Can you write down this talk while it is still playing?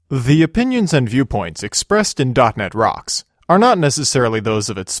The opinions and viewpoints expressed in .NET Rocks are not necessarily those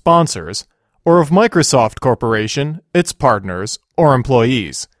of its sponsors, or of Microsoft Corporation, its partners, or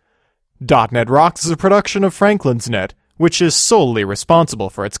employees. .NET Rocks is a production of Franklin's Net, which is solely responsible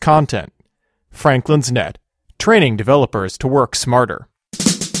for its content. Franklin's Net, training developers to work smarter.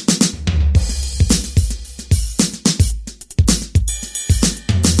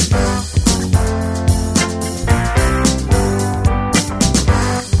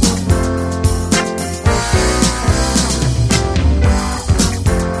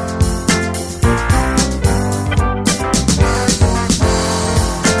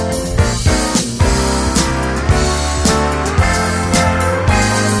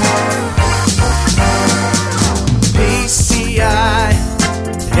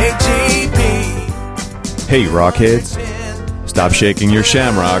 Hey, Rockheads. Stop shaking your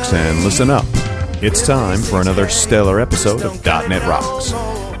shamrocks and listen up. It's time for another stellar episode of .NET Rocks,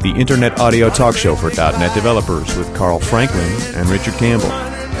 the internet audio talk show for .NET developers with Carl Franklin and Richard Campbell.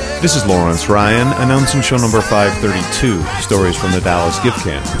 This is Lawrence Ryan announcing show number 532, Stories from the Dallas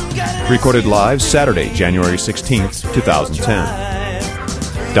GiveCamp, recorded live Saturday, January 16th,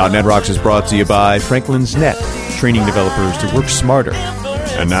 2010. .NET Rocks is brought to you by Franklin's Net, training developers to work smarter.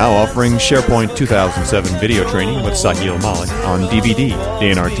 And now offering SharePoint 2007 video training with Sahil Malik on DVD,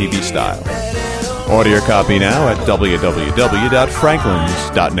 DNR-TV style. Order your copy now at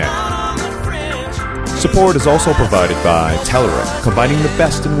www.franklins.net. Support is also provided by Telerik, combining the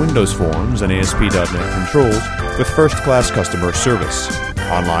best in Windows Forms and ASP.NET controls with first-class customer service.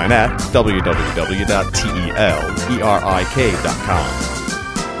 Online at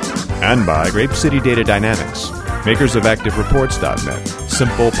www.telerik.com. And by Grape City Data Dynamics, makers of ActiveReports.net,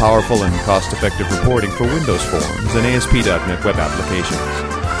 simple, powerful, and cost-effective reporting for Windows Forms and ASP.NET web applications.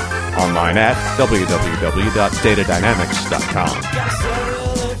 Online at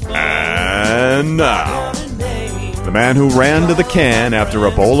www.datadynamics.com. And now, the man who ran to the can after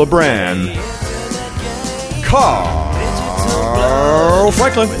a bowl of bran, Carl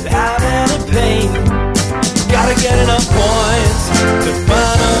Franklin. Gotta get enough points to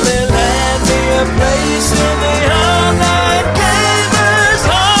finally land me a place in the all-night gamers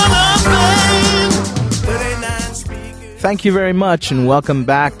Hall of Fame. Thank you very much, and welcome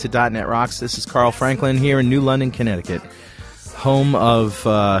back to .NET Rocks. This is Carl Franklin here in New London, Connecticut, home of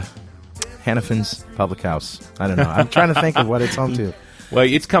Hannafin's Public House. I don't know. I'm trying to think of what it's home to. Well,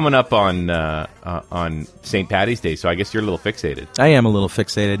 it's coming up on St. Patty's Day, so I guess you're a little fixated. I am a little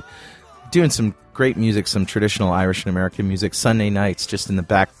fixated. Doing some great music, some traditional Irish and American music, Sunday nights, just in the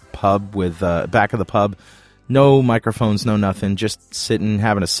back pub with back of the pub. No microphones, no nothing, just sitting,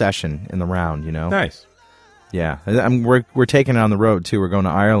 having a session in the round, you know? Nice. Yeah. We're taking it on the road, too. We're going to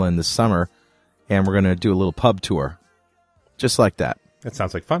Ireland this summer, and we're going to do a little pub tour. Just like that. That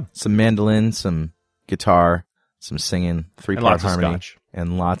sounds like fun. Some mandolin, some guitar, some singing, three-part harmony. Of scotch.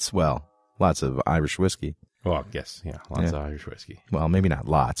 And lots of Irish whiskey. Well, yes, yeah, lots of Irish whiskey. Well, maybe not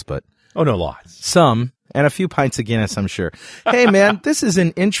lots, but... Oh, no, lots. Some, and a few pints of Guinness, I'm sure. Hey, man, this is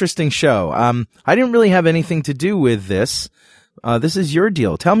an interesting show. I didn't really have anything to do with this. This is your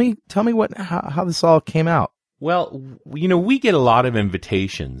deal. Tell me how this all came out. Well, you know, we get a lot of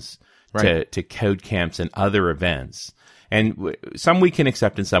invitations Right. to code camps and other events. And some we can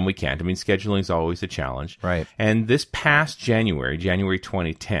accept and some we can't. I mean, scheduling is always a challenge. Right. And this past January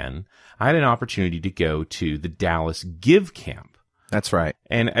 2010, I had an opportunity to go to the Dallas GiveCamp. That's right.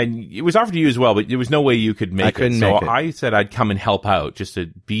 And it was offered to you as well, but there was no way you could make it. Couldn't so make it. I said I'd come and help out just to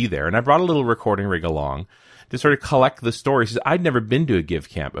be there. And I brought a little recording rig along to sort of collect the stories. I'd never been to a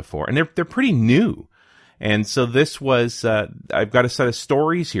GiveCamp before, and they're pretty new. And so this was, I've got a set of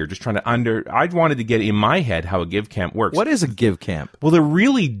stories here, just trying to I wanted to get in my head how a GiveCamp works. What is a GiveCamp? Well, they're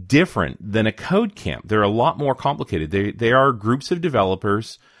really different than a code camp. They're a lot more complicated. They are groups of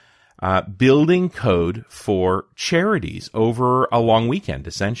developers building code for charities over a long weekend,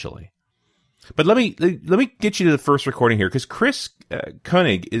 essentially. But let me get you to the first recording here, because Chris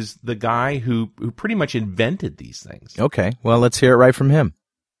Koenig is the guy who pretty much invented these things. Okay, well, let's hear it right from him.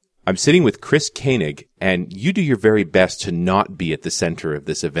 I'm sitting with Chris Koenig, and you do your very best to not be at the center of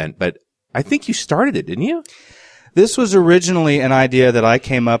this event, but I think you started it, didn't you? This was originally an idea that I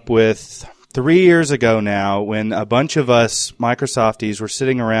came up with 3 years ago now, when a bunch of us Microsofties were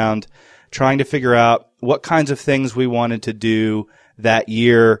sitting around trying to figure out what kinds of things we wanted to do that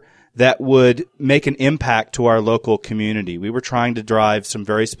year that would make an impact to our local community. We were trying to drive some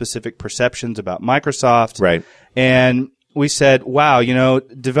very specific perceptions about Microsoft. Right. And we said, wow, you know,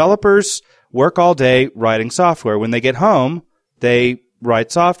 developers work all day writing software. When they get home, they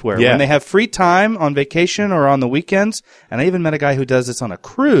write software. Yeah. When they have free time on vacation or on the weekends, and I even met a guy who does this on a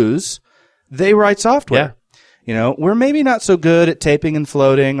cruise, they write software. You know, we're maybe not so good at taping and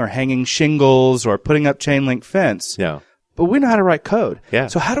floating or hanging shingles or putting up chain link fence. Yeah. But we know how to write code. Yeah.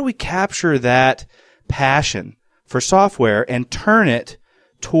 So how do we capture that passion for software and turn it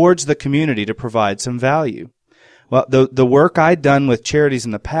towards the community to provide some value? Well, the work I'd done with charities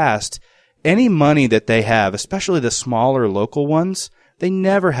in the past, any money that they have, especially the smaller local ones, they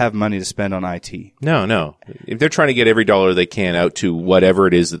never have money to spend on IT. No. If they're trying to get every dollar they can out to whatever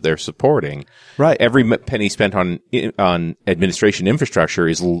it is that they're supporting, Right. every penny spent on administration infrastructure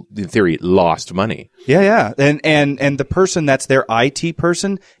is, in theory, lost money. Yeah. And the person that's their IT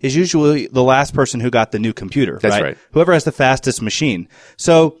person is usually the last person who got the new computer. That's right. Whoever has the fastest machine.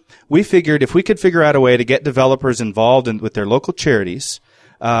 So we figured if we could figure out a way to get developers involved with their local charities,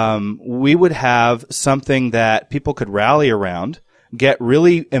 we would have something that people could rally around, get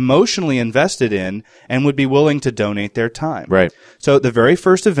really emotionally invested in, and would be willing to donate their time. Right. So the very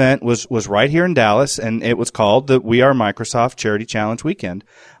first event was right here in Dallas, and it was called the We Are Microsoft Charity Challenge Weekend.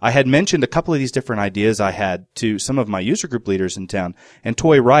 I had mentioned a couple of these different ideas I had to some of my user group leaders in town, and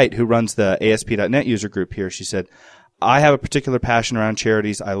Toy Wright, who runs the ASP.NET user group here, she said, I have a particular passion around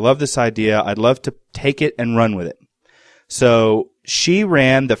charities. I love this idea. I'd love to take it and run with it. So she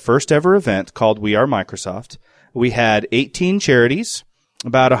ran the first ever event called We Are Microsoft. We had 18 charities,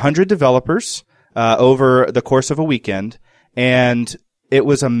 about 100 developers over the course of a weekend, and it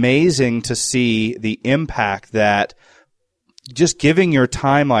was amazing to see the impact that just giving your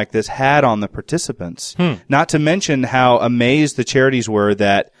time like this had on the participants. Not to mention how amazed the charities were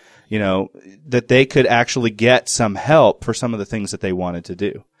that, you know, that they could actually get some help for some of the things that they wanted to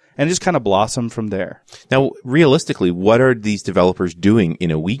do. And it just kind of blossomed from there. Now, realistically, what are these developers doing in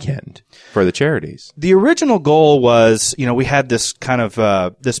a weekend for the charities? The original goal was, you know, we had this kind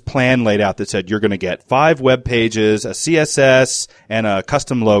of this plan laid out that said you're going to get 5 web pages, a CSS, and a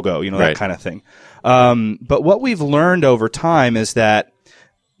custom logo, you know, Right. that kind of thing. But what we've learned over time is that,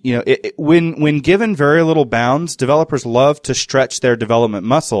 you know, when given very little bounds, developers love to stretch their development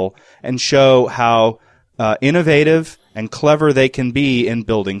muscle and show how innovative and clever they can be in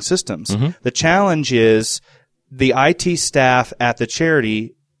building systems. Mm-hmm. The challenge is the IT staff at the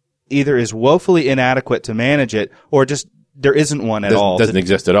charity either is woefully inadequate to manage it, or just there isn't one at all. Doesn't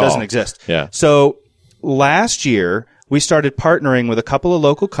exist at all. Doesn't exist. Yeah. So last year we started partnering with a couple of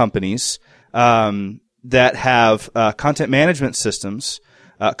local companies that have content management systems.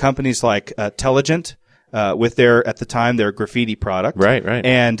 Companies like Telligent with their at the time their graffiti product, Right.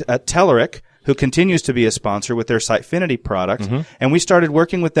 and Telerik, who continues to be a sponsor with their Sitefinity product. Mm-hmm. And we started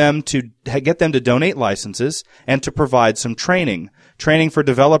working with them to get them to donate licenses and to provide some training for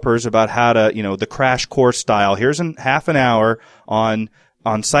developers about how to, you know, the crash course style. Here's half an hour on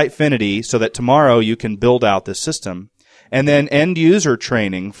Sitefinity so that tomorrow you can build out this system. And then end user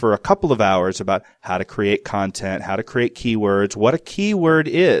training for a couple of hours about how to create content, how to create keywords, what a keyword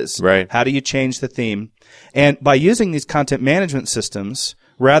is, Right. how do you change the theme. And by using these content management systems,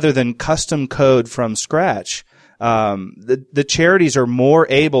 rather than custom code from scratch, the charities are more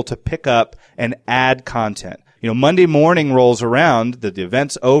able to pick up and add content. You know, Monday morning rolls around, the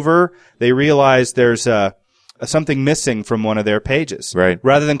event's over, they realize there's something missing from one of their pages. Right.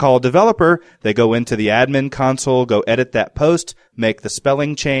 Rather than call a developer, they go into the admin console, go edit that post, make the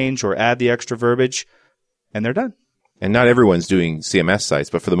spelling change or add the extra verbiage, and they're done. And not everyone's doing CMS sites,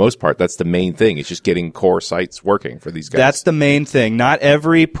 but for the most part, that's the main thing. It's just getting core sites working for these guys. That's the main thing. Not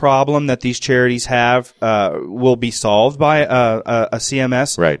every problem that these charities have will be solved by a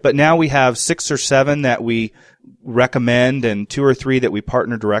CMS. Right. But now we have 6 or 7 that we recommend and 2 or 3 that we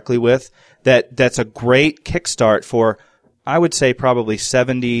partner directly with. That's a great kickstart for, I would say, probably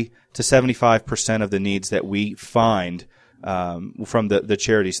 70 to 75% of the needs that we find from the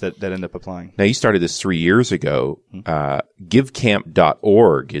charities that end up applying. Now, you started this 3 years ago.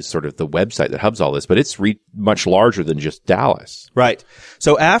 GiveCamp.org is sort of the website that hubs all this, but it's much larger than just Dallas. Right.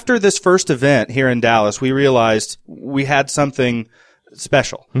 So after this first event here in Dallas, we realized we had something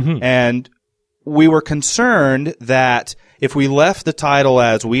special. Mm-hmm. And we were concerned that if we left the title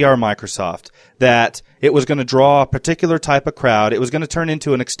as We Are Microsoft, that it was going to draw a particular type of crowd. It was going to turn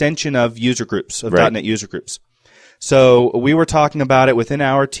into an extension of user groups, of Right. .NET user groups. So we were talking about it within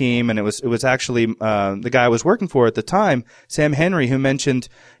our team, and it was actually the guy I was working for at the time, Sam Henry, who mentioned,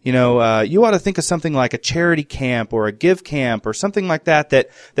 you know, you ought to think of something like a charity camp or a give camp or something like that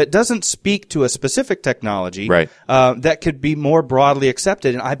doesn't speak to a specific technology, Right. That could be more broadly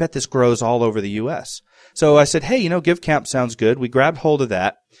accepted. And I bet this grows all over the U.S. So I said, hey, you know, give camp sounds good. We grabbed hold of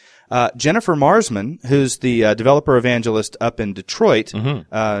that. Jennifer Marsman, who's the developer evangelist up in Detroit,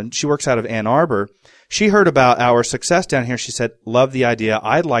 she works out of Ann Arbor. She heard about our success down here. She said, love the idea.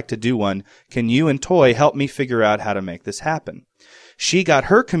 I'd like to do one. Can you and Toy help me figure out how to make this happen? She got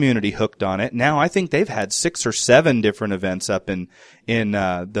her community hooked on it. Now I think they've had 6 or 7 different events up in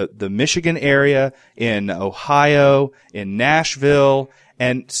the Michigan area, in Ohio, in Nashville.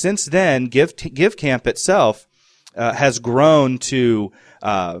 And since then, GiveCamp itself has grown to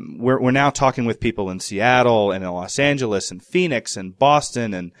we're now talking with people in Seattle and in Los Angeles and Phoenix and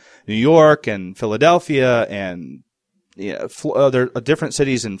Boston and New York and Philadelphia and other different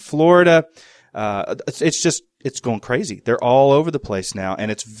cities in Florida. It's going crazy. They're all over the place now,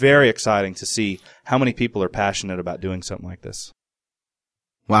 and it's very exciting to see how many people are passionate about doing something like this.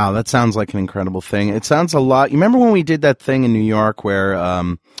 Wow, that sounds like an incredible thing. It sounds a lot. You remember when we did that thing in New York where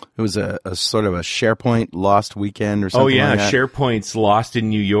it was a sort of a SharePoint lost weekend or something? Oh yeah, like that? SharePoint's lost in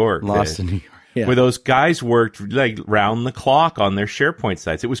New York. Lost in New York. Yeah. Where those guys worked like round the clock on their SharePoint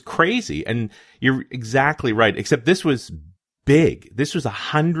sites. It was crazy, and you're exactly right. Except this was big. This was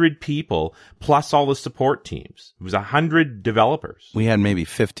 100 people plus all the support teams. It was 100 developers. We had maybe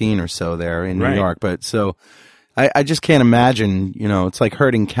 15 or so there in New Right. York, but so I just can't imagine. It's like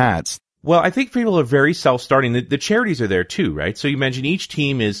herding cats. Well, I think people are very self-starting. The charities are there too, right? So you mentioned each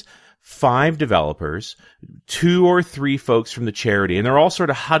team is 5 developers, 2 or 3 folks from the charity, and they're all sort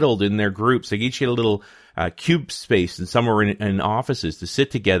of huddled in their groups. They each get a little cube space and somewhere in offices to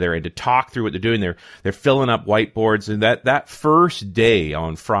sit together and to talk through what they're doing. They're filling up whiteboards, and that first day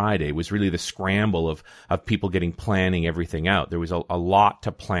on Friday was really the scramble of people planning everything out. There was a lot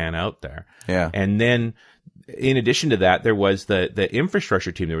to plan out there. Yeah. And then in addition to that, there was the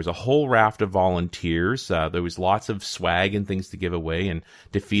infrastructure team. There was a whole raft of volunteers. There was lots of swag and things to give away and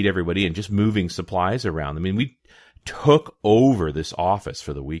to feed everybody and just moving supplies around. I mean, we took over this office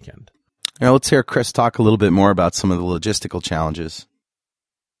for the weekend. Now let's hear Chris talk a little bit more about some of the logistical challenges.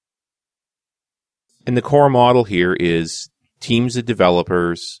 And the core model here is teams of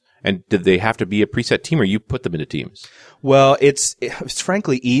developers. And did they have to be a preset team, or you put them into teams? Well, it's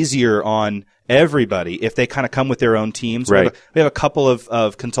frankly easier on everybody if they kind of come with their own teams. Right. We have a couple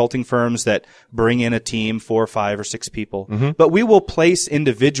of consulting firms that bring in a team, 4 or 5 or 6 people. Mm-hmm. But we will place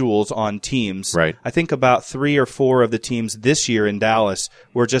individuals on teams. Right. I think about 3 or 4 of the teams this year in Dallas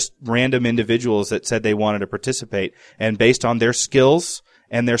were just random individuals that said they wanted to participate. And based on their skills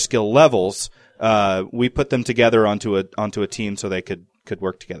and their skill levels, we put them together onto a team so they could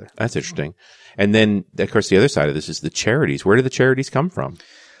work together. That's interesting. And then, of course, the other side of this is the charities. Where do the charities come from?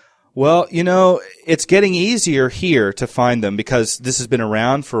 Well, it's getting easier here to find them because this has been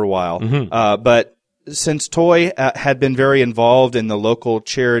around for a while. Mm-hmm. But since Toy had been very involved in the local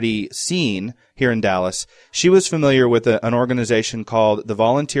charity scene here in Dallas, she was familiar with an organization called the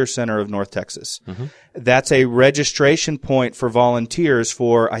Volunteer Center of North Texas. Mm-hmm. That's a registration point for volunteers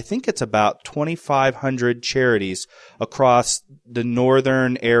for, I think it's about 2,500 charities across the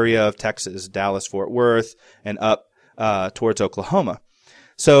northern area of Texas, Dallas, Fort Worth, and up towards Oklahoma.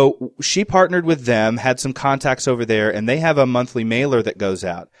 So she partnered with them, had some contacts over there, and they have a monthly mailer that goes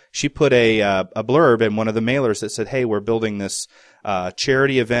out. She put a blurb in one of the mailers that said, hey, we're building this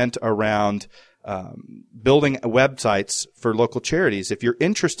charity event around building websites for local charities. If you're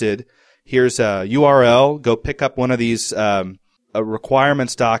interested, here's a URL. Go pick up one of these a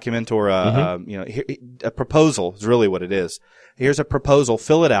requirements document or a proposal is really what it is. Here's a proposal.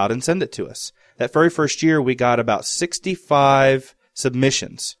 Fill it out and send it to us. That very first year, we got about 65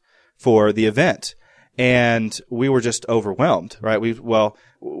 submissions for the event, and we were just overwhelmed, right?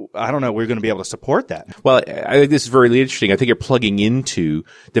 I don't know, we're going to be able to support that. Well, I think this is very interesting. I think you're plugging into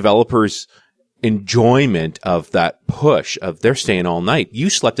developers' enjoyment of that push of they're staying all night. You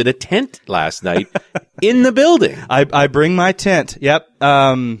slept in a tent last night in the building. I bring my tent. Yep.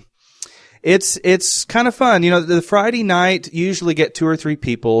 It's kind of fun. The Friday night usually get 2 or 3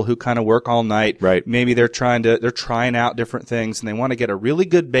 people who kind of work all night. Right. Maybe they're trying out different things and they want to get a really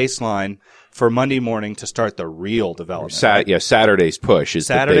good baseline for Monday morning to start the real development. Saturday's push is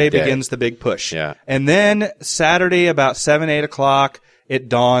Saturday the big begins the big push. Yeah. And then Saturday about 7, 8 o'clock, it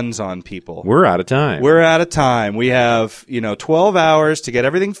dawns on people. We're out of time. We have, 12 hours to get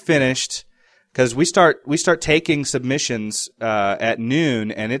everything finished. Because we start taking submissions at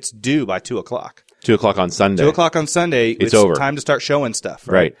noon, and it's due by 2 o'clock. 2 o'clock on Sunday. 2 o'clock on Sunday. It's over. Time to start showing stuff.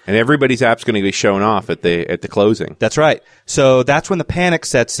 Right. And everybody's app's going to be shown off at the closing. That's right. So that's when the panic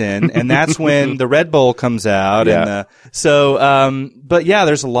sets in, and that's when the Red Bull comes out. Yeah. But yeah,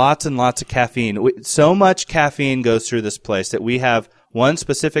 there's lots and lots of caffeine. So much caffeine goes through this place that we have one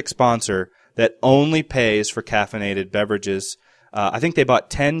specific sponsor that only pays for caffeinated beverages. I think they bought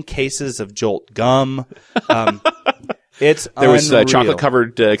 10 cases of Jolt gum. It's There was unreal.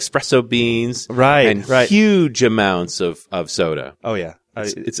 chocolate-covered espresso beans. Right, And right. huge amounts of soda. Oh, yeah.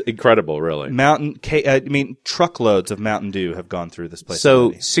 It's incredible, really. Truckloads of Mountain Dew have gone through this place. So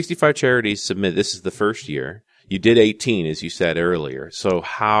already. 65 charities submit. This is the first year. You did 18, as you said earlier. So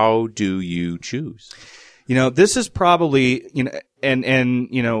how do you choose? This is probably,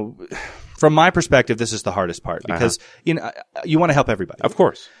 from my perspective, this is the hardest part because, you want to help everybody. Of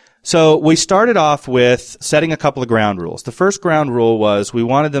course. So we started off with setting a couple of ground rules. The first ground rule was we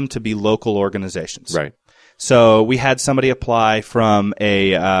wanted them to be local organizations. Right. So we had somebody apply from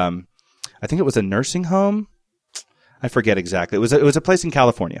I think it was a nursing home. I forget exactly. It was a place in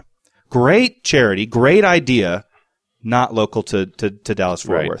California. Great charity, great idea, not local to Dallas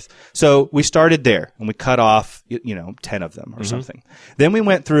Fort Right. Worth. So we started there and we cut off 10 of them or something. Then we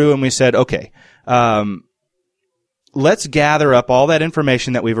went through and we said, okay, let's gather up all that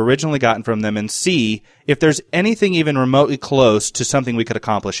information that we've originally gotten from them and see if there's anything even remotely close to something we could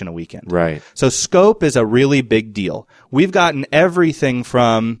accomplish in a weekend. Right. So scope is a really big deal. We've gotten everything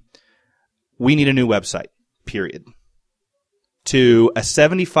from we need a new website, period, to a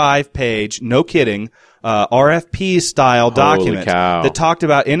 75-page, no kidding, RFP-style document cow. that talked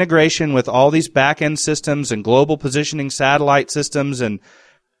about integration with all these back-end systems and global positioning satellite systems, and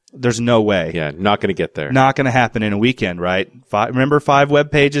there's no way. Yeah, not going to get there. Not going to happen in a weekend, right? Remember 5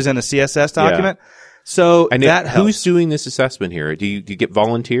 web pages and a CSS document? So And that helps. who's doing this assessment here? Do you get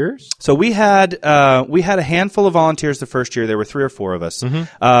volunteers? So we had a handful of volunteers the first year. There were 3 or 4 of us.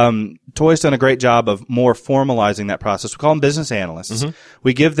 Toy's done a great job of more formalizing that process. We call them business analysts.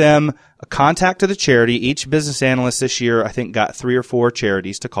 We give them a contact to the charity. Each business analyst this year, I think, got 3 or 4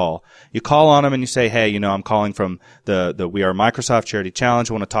 charities to call. You call on them and you say, hey, I'm calling from the We Are Microsoft Charity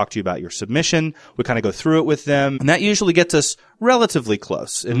Challenge. I want to talk to you about your submission. We kind of go through it with them. And that usually gets us relatively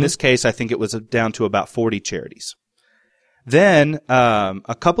close. In this case, I think it was down to about 40 charities. Then,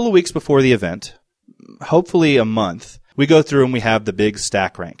 a couple of weeks before the event, hopefully a month, we go through and we have the big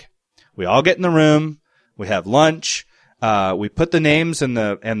stack rank. We all get in the room. We have lunch. We put the names and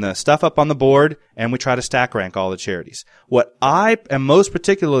the stuff up on the board, and we try to stack rank all the charities. What I am most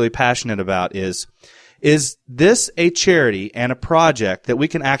particularly passionate about is this a charity and a project that we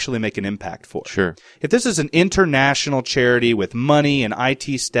can actually make an impact for? Sure. If this is an international charity with money and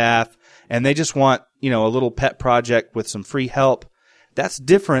IT staff, and they just want, a little pet project with some free help, that's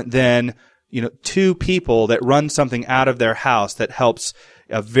different than, 2 people that run something out of their house that helps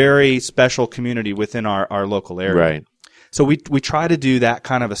a very special community within our local area. Right. So we try to do that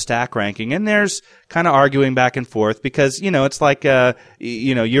kind of a stack ranking, and there's kind of arguing back and forth because, it's like,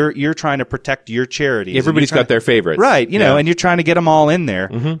 you're trying to protect your charity. Everybody's got their favorites. Right, and you're trying to get them all in there.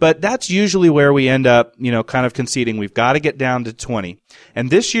 But that's usually where we end up, kind of conceding. We've got to get down to 20. And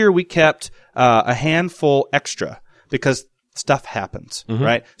this year we kept a handful extra because stuff happens,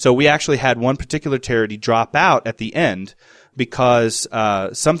 right? So we actually had one particular charity drop out at the end because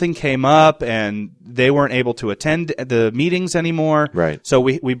something came up and they weren't able to attend the meetings anymore. Right. So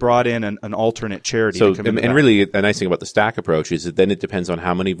we brought in an alternate charity. So, to come in and really, a nice thing about the stack approach is that then it depends on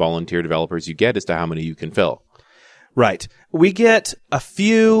how many volunteer developers you get as to how many you can fill. Right. We get a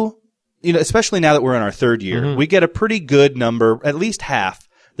few, especially now that we're in our 3rd year, we get a pretty good number, at least half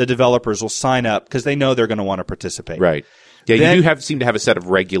the developers will sign up because they know they're going to want to participate. Right. Yeah, Then- you do seem to have a set of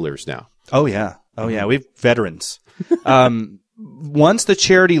regulars now. Oh, yeah. We've veterans. Once the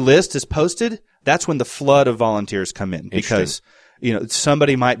charity list is posted, that's when the flood of volunteers come in because,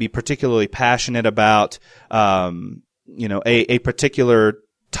 somebody might be particularly passionate about, a particular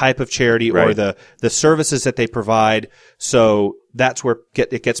type of charity or Right. the services that they provide. So that's where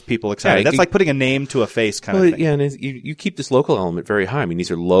it gets people excited. Yeah, That's like putting a name to a face kind of thing. Yeah, and you keep this local element very high. I mean, these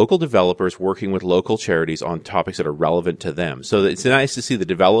are local developers working with local charities on topics that are relevant to them. So it's nice to see the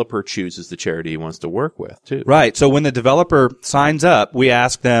developer chooses the charity he wants to work with, too. Right. So when the developer signs up, we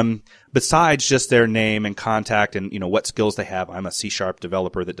ask them, besides just their name and contact and, what skills they have. I'm a C#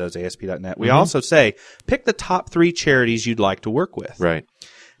 developer that does ASP.NET. We also say, pick the top 3 charities you'd like to work with. Right.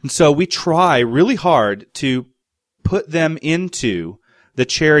 And so we try really hard to put them into the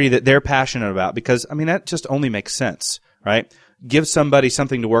charity that they're passionate about because, that just only makes sense, right? Give somebody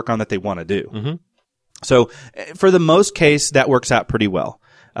something to work on that they want to do. So for the most case, that works out pretty well.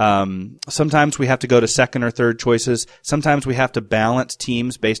 Sometimes we have to go to 2nd or 3rd choices. Sometimes we have to balance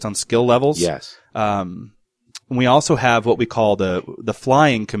teams based on skill levels. Yes. We also have what we call the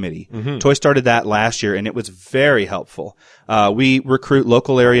flying committee. Toy started that last year, and it was very helpful. We recruit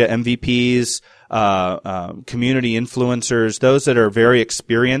local area MVPs, community influencers, those that are very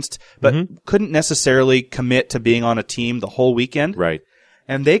experienced, but couldn't necessarily commit to being on a team the whole weekend. Right.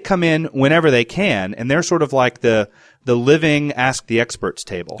 And they come in whenever they can, and they're sort of like the living Ask the Experts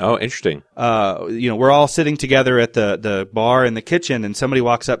table. Oh, interesting. We're all sitting together at the bar in the kitchen, and somebody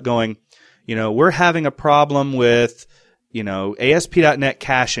walks up going, we're having a problem with, ASP.NET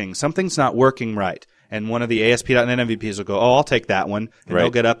caching. Something's not working right. And one of the ASP.NET MVPs will go, oh, I'll take that one. And they'll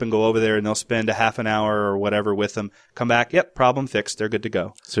get up and go over there, and they'll spend a half an hour or whatever with them. Come back, yep, problem fixed. They're good to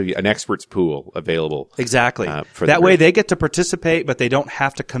go. So an experts pool available. Exactly. That way they get to participate, but they don't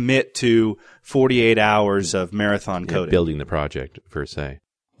have to commit to 48 hours of marathon coding. Building the project, per se.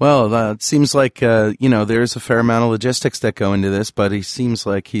 Well, it seems like, there's a fair amount of logistics that go into this, but he seems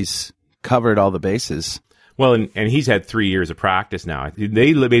like he's covered all the bases. Well, and he's had 3 years of practice now. They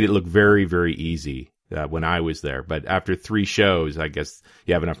made it look very, very easy when I was there. But after 3 shows, I guess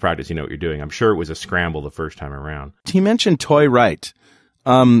you have enough practice, you know what you're doing. I'm sure it was a scramble the first time around. He mentioned Toy Wright.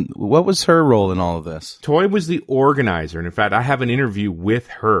 What was her role in all of this? Toy was the organizer. And in fact, I have an interview with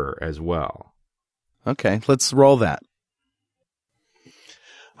her as well. Okay, let's roll that.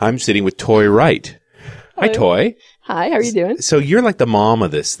 I'm sitting with Toy Wright. Hi, Toy. Hi, how are you doing? So you're like the mom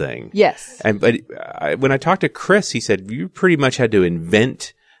of this thing. Yes. But when I talked to Chris, he said you pretty much had to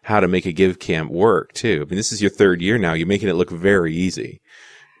invent how to make a GiveCamp work, too. I mean, this is your 3rd year now. You're making it look very easy.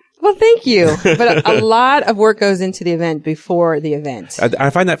 Well, thank you. But a lot of work goes into the event before the event. I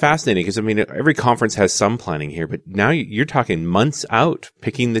find that fascinating because, I mean, every conference has some planning here, but now you're talking months out,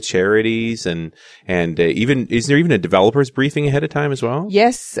 picking the charities and even, is there even a developers briefing ahead of time as well?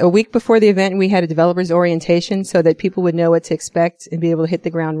 Yes. A week before the event, we had a developers orientation so that people would know what to expect and be able to hit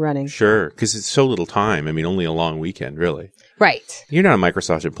the ground running. Sure. Because it's so little time. I mean, only a long weekend, really. Right. You're not a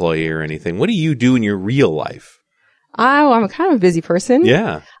Microsoft employee or anything. What do you do in your real life? Oh, I'm kind of a busy person.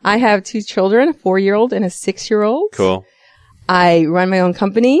 Yeah. I have 2 children, a 4-year-old and a 6-year-old. Cool. I run my own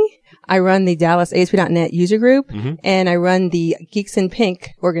company. I run the Dallas ASP.NET user group, and I run the Geeks in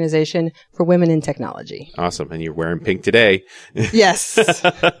Pink organization for women in technology. Awesome. And you're wearing pink today. Yes.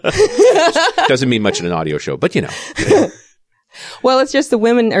 Doesn't mean much in an audio show, but you know. Well, it's just the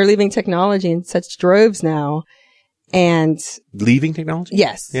women are leaving technology in such droves now. And leaving technology?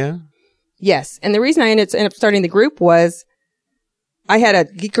 Yes. Yeah. Yes. And the reason I ended up starting the group was I had a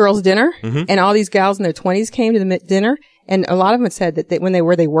Geek Girls dinner, and all these gals in their 20s came to the dinner, and a lot of them had said that when they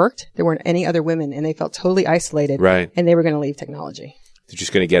worked, there weren't any other women, and they felt totally isolated. Right. And they were going to leave technology. They're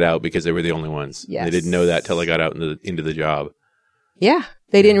just going to get out because they were the only ones. Yes. They didn't know that till they got out into the job. Yeah.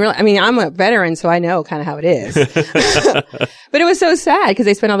 They didn't really, I mean, I'm a veteran, so I know kind of how it is. But it was so sad because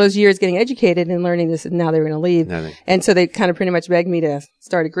they spent all those years getting educated and learning this, and now they were going to leave. And so they kind of pretty much begged me to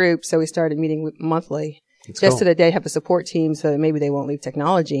start a group. So we started meeting monthly just so that they have a support team so that maybe they won't leave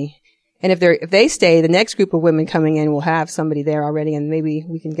technology. And if they stay, the next group of women coming in will have somebody there already, and maybe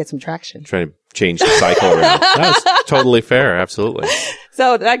we can get some traction. Trying to change the cycle around. That's totally fair. Absolutely.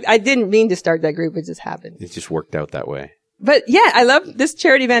 So I didn't mean to start that group. It just happened. It just worked out that way. But yeah, I love this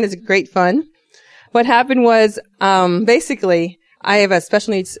charity event. Is great fun. What happened was, basically, I have a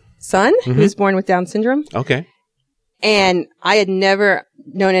special needs son who was born with Down syndrome. Okay. And I had never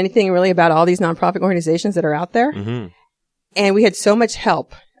known anything really about all these nonprofit organizations that are out there. And we had so much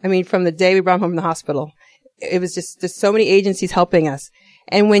help. I mean, from the day we brought him home from the hospital, it was just so many agencies helping us.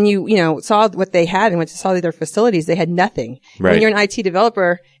 And when you saw what they had and went to saw their facilities, they had nothing. Right. When you're an IT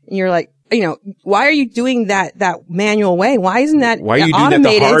developer and you're like, why are you doing that manual way? Why isn't that automated? Why are you doing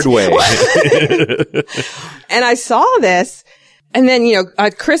that the hard way? And I saw this, and then,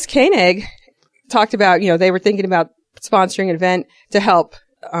 Chris Koenig talked about, they were thinking about sponsoring an event to help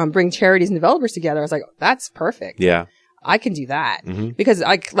bring charities and developers together. I was like, that's perfect. Yeah. I can do that because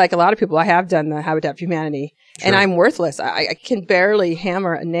like a lot of people, I have done the Habitat for Humanity and I'm worthless. I can barely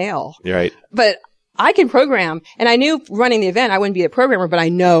hammer a nail. Right. But I can program, and I knew running the event I wouldn't be a programmer, but I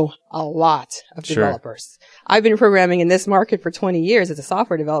know a lot of developers. I've been programming in this market for 20 years as a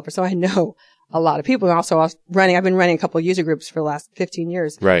software developer, so I know a lot of people. And also I've been running a couple of user groups for the last 15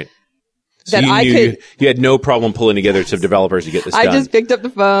 years. Right. So you had no problem pulling together some developers to get this done. I just picked up the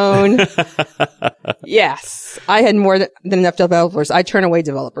phone. Yes. I had more than enough developers. I turn away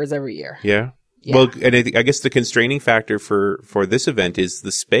developers every year. Yeah. Well, and I guess the constraining factor for this event is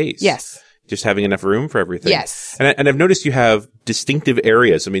the space. Yes. Just having enough room for everything. Yes. And I've noticed you have distinctive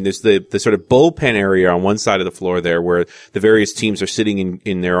areas. I mean, there's the sort of bullpen area on one side of the floor there where the various teams are sitting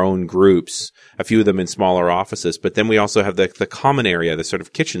in their own groups, a few of them in smaller offices. But then we also have the common area, the sort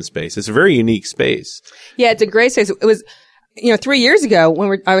of kitchen space. It's a very unique space. Yeah, it's a great space. It was, 3 years ago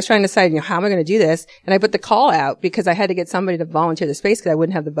when I was trying to decide, how am I going to do this? And I put the call out because I had to get somebody to volunteer the space because I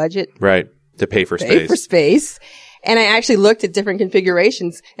wouldn't have the budget. Right. To pay for space. And I actually looked at different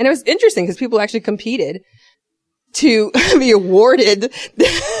configurations, and it was interesting because people actually competed to be awarded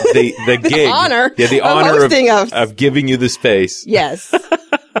the gig. honor, the honor of giving you the space. Yes.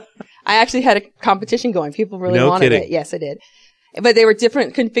 I actually had a competition going. People really wanted kidding. it. Yes, I did. But they were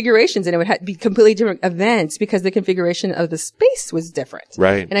different configurations, and it would be completely different events because the configuration of the space was different.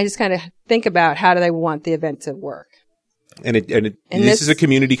 Right. And I just kind of think about how do they want the event to work. And this is a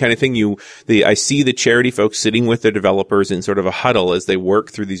community kind of thing. I see the charity folks sitting with their developers in sort of a huddle as they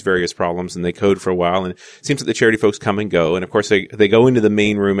work through these various problems, and they code for a while. And it seems that the charity folks come and go. And of course, they go into the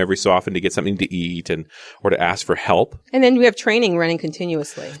main room every so often to get something to eat or to ask for help. And then we have training running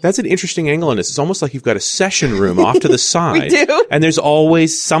continuously. That's an interesting angle on this. It's almost like you've got a session room off to the side. We do. And there's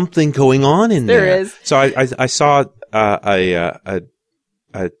always something going on in there. There is. So I saw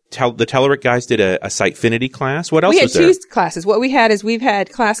the Telerik guys did a Sitefinity class. What else was there? We had 2 classes. What we had is we've had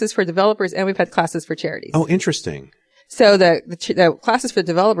classes for developers and we've had classes for charities. Oh, interesting. So the classes for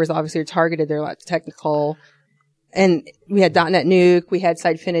developers obviously are targeted. They're a lot technical. And we had .NET Nuke, we had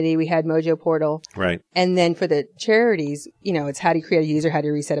Sitefinity, we had Mojo Portal. Right. And then for the charities, it's how do you create a user, how do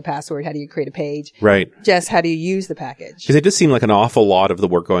you reset a password, how do you create a page? Right. Just how do you use the package? Because it does seem like an awful lot of the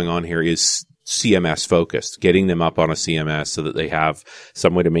work going on here is CMS focused, getting them up on a CMS so that they have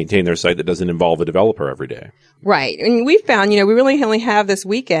some way to maintain their site that doesn't involve a developer every day. Right. And we found, we really only have this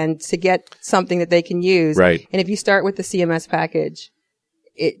weekend to get something that they can use. Right. And if you start with the CMS package,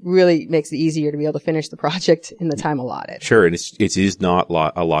 it really makes it easier to be able to finish the project in the time allotted. Sure. And it is not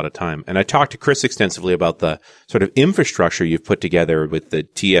a lot of time. And I talked to Chris extensively about the sort of infrastructure you've put together with the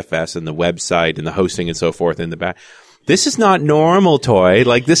TFS and the website and the hosting and so forth in the back. This is not normal, Toy.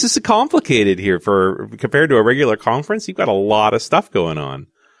 Like, this is complicated here compared to a regular conference. You've got a lot of stuff going on.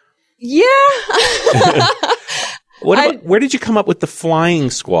 Yeah. Where did you come up with the flying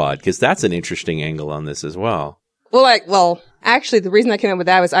squad? Because that's an interesting angle on this as well. Well, actually, the reason I came up with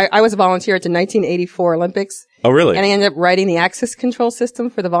that was I was a volunteer at the 1984 Olympics. Oh, really? And I ended up writing the access control system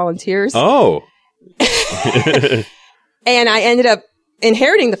for the volunteers. Oh. And I ended up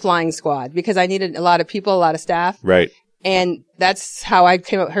inheriting the flying squad because I needed a lot of people, a lot of staff. Right. And that's how I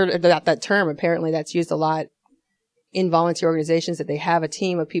heard about that term. Apparently that's used a lot in volunteer organizations, that they have a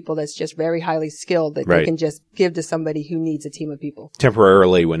team of people that's just very highly skilled that they can just give to somebody who needs a team of people.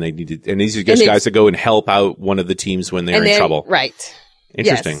 Temporarily when they need it. And these are just guys that go and help out one of the teams when they're in trouble. Right.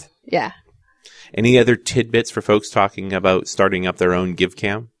 Interesting. Yes. Yeah. Any other tidbits for folks talking about starting up their own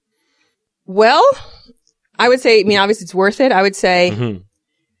GiveCamp? Well, I would say, obviously it's worth it. I would say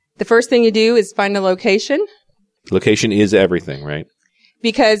the first thing you do is find a location. Location is everything, right?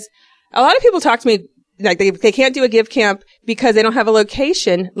 Because a lot of people talk to me like they can't do a GiveCamp because they don't have a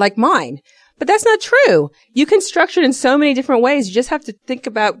location like mine. But that's not true. You can structure it in so many different ways. You just have to think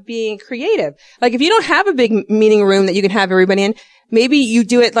about being creative. Like if you don't have a big meeting room that you can have everybody in, maybe you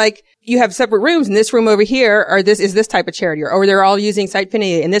do it like you have separate rooms, and this room over here is this type of charity, or they're all using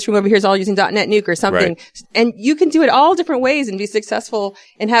Sitefinity, and this room over here is all using .NET Nuke or something. Right. And you can do it all different ways and be successful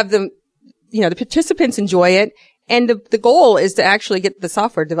and have them, the participants enjoy it. And the goal is to actually get the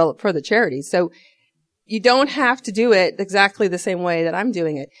software developed for the charities. So you don't have to do it exactly the same way that I'm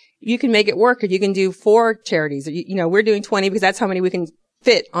doing it. You can make it work, or you can do 4 charities. We're doing 20 because that's how many we can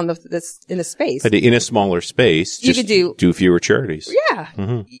fit on in the space. But in a smaller space, you could do fewer charities. Yeah.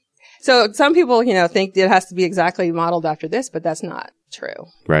 Mm-hmm. So some people, think it has to be exactly modeled after this, but that's not true.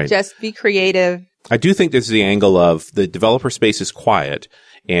 Right. Just be creative. I do think there's the angle of the developer space is quiet,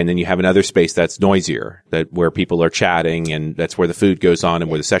 and then you have another space that's noisier, where people are chatting, and that's where the food goes on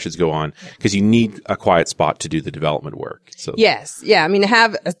and where the sessions go on, because you need a quiet spot to do the development work. So yes, yeah.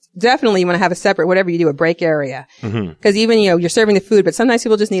 Definitely you want to have a separate, whatever you do, a break area, because even you're serving the food, but sometimes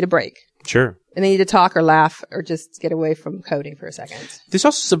people just need a break. Sure. And they need to talk or laugh or just get away from coding for a second. There's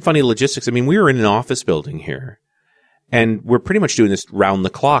also some funny logistics. We were in an office building here, and we're pretty much doing this round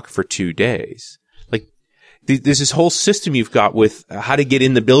the clock for 2 days. There's this whole system you've got with how to get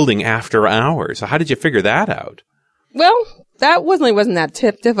in the building after hours. So how did you figure that out? Well, that wasn't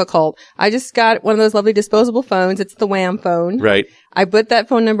that difficult. I just got one of those lovely disposable phones. It's the Wham phone. Right. I put that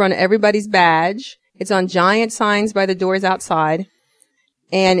phone number on everybody's badge. It's on giant signs by the doors outside.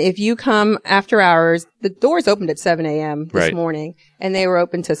 And if you come after hours, the doors opened at 7 a.m. this morning, and they were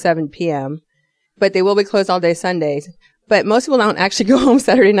open to 7 p.m. But they will be closed all day Sundays. But most people don't actually go home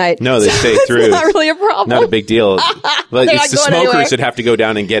Saturday night. No, they stay through. It's not really a problem. Not a big deal. But it's the smokers that have to go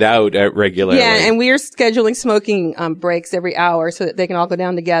down and get out regularly. Yeah, and we are scheduling smoking breaks every hour so that they can all go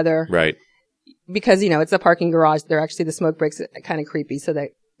down together. Right. Because, it's a parking garage. They're actually the smoke breaks are kind of creepy, so that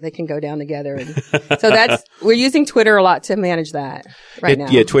they can go down together. And so we're using Twitter a lot to manage that now.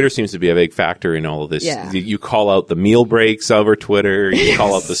 Yeah, Twitter seems to be a big factor in all of this. Yeah. You call out the meal breaks over Twitter. You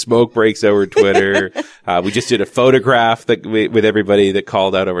call out the smoke breaks over Twitter. We just did a photograph with everybody that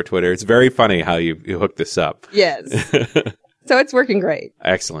called out over Twitter. It's very funny how you hook this up. Yes. So it's working great.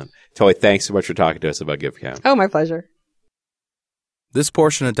 Excellent. Toy, thanks so much for talking to us about GiveCamp. Oh, my pleasure. This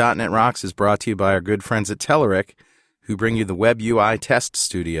portion of .NET Rocks is brought to you by our good friends at Telerik, who bring you the Web UI Test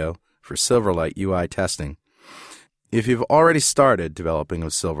Studio for Silverlight UI testing. If you've already started developing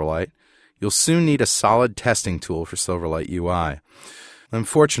with Silverlight, you'll soon need a solid testing tool for Silverlight UI.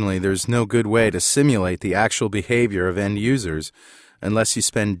 Unfortunately, there's no good way to simulate the actual behavior of end users unless you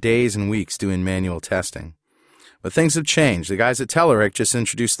spend days and weeks doing manual testing. But things have changed. The guys at Telerik just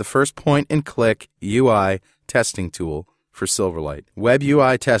introduced the first point-and-click UI testing tool for Silverlight, Web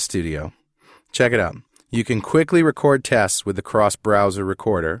UI Test Studio. Check it out. You can quickly record tests with the cross-browser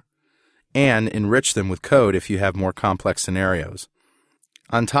recorder and enrich them with code if you have more complex scenarios.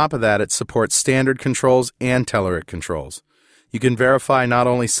 On top of that, it supports standard controls and Telerik controls. You can verify not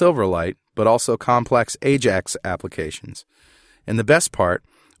only Silverlight, but also complex AJAX applications. And the best part,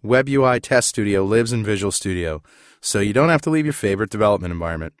 Web UI Test Studio lives in Visual Studio, so you don't have to leave your favorite development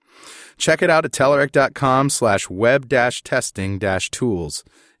environment. Check it out at Telerik.com/web-testing-tools.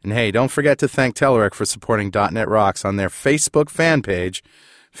 And hey, don't forget to thank Telerik for supporting .NET Rocks on their Facebook fan page,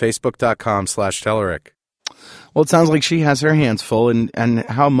 facebook.com/Telerik. Well, it sounds like she has her hands full, and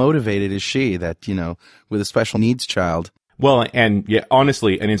how motivated is she that, with a special needs child? Well, and yeah,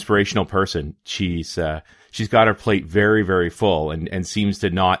 honestly, an inspirational person. She's got her plate very, very full and seems to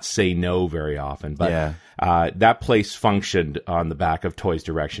not say no very often. But yeah. That place functioned on the back of Toy's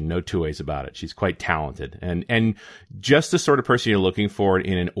direction. No two ways about it. She's quite talented and just the sort of person you're looking for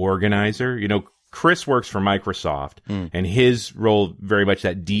in an organizer. Chris works for Microsoft, and his role very much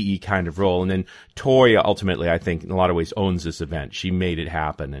that DE kind of role. And then Toy ultimately, I think, in a lot of ways owns this event. She made it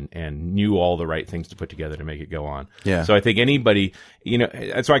happen and knew all the right things to put together to make it go on. Yeah. So I think anybody,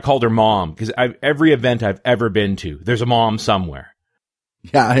 that's why I called her mom, because every event I've ever been to, there's a mom somewhere.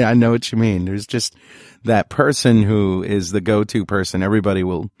 Yeah, I know what you mean. There's just that person who is the go-to person. Everybody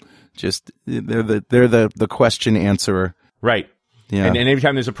will just, they're the question answerer. Right. Yeah. And every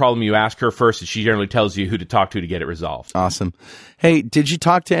time there's a problem, you ask her first, and she generally tells you who to talk to get it resolved. Awesome. Hey, did you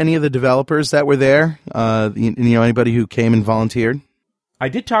talk to any of the developers that were there? Anybody who came and volunteered? I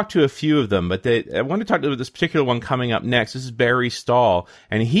did talk to a few of them, but I want to talk to this particular one coming up next. This is Barry Stahl,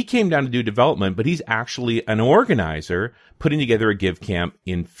 and he came down to do development, but he's actually an organizer putting together a GiveCamp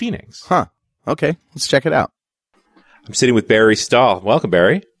in Phoenix. Huh. Okay, let's check it out. I'm sitting with Barry Stahl. Welcome,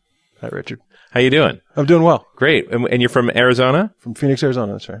 Barry. Hi, Richard. How you doing? I'm doing well. Great. And you're from Arizona? From Phoenix,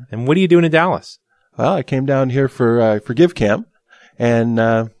 Arizona, that's right. And what are you doing in Dallas? Well, I came down here for GiveCamp, and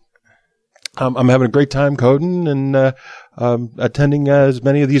I'm having a great time coding and attending as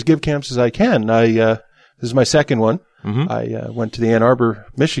many of these GiveCamps as I can. This is my second one. Mm-hmm. I went to the Ann Arbor,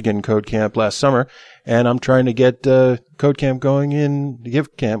 Michigan Code Camp last summer, and I'm trying to get GiveCamp going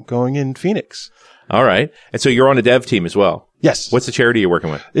in Phoenix. All right. And so you're on a dev team as well? Yes. What's the charity you're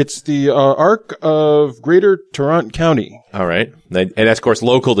working with? It's the Arc of Greater Toronto County. All right. And that's, of course,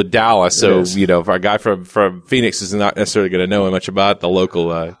 local to Dallas. So, if our guy from Phoenix is not necessarily going to know much about the local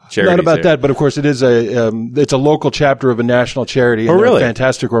charity. Not about that, but of course it is it's a local chapter of a national charity. Oh, really? A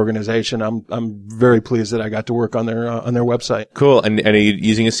fantastic organization. I'm very pleased that I got to work on their website. Cool. And are you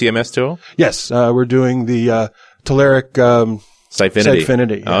using a CMS tool? Yes. We're doing the Telerik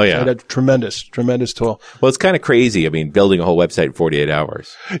Sitefinity. Oh, yeah. A tremendous tool. Well, it's kind of crazy. I mean, building a whole website in 48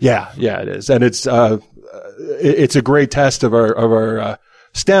 hours. Yeah, it is. And it's a great test of our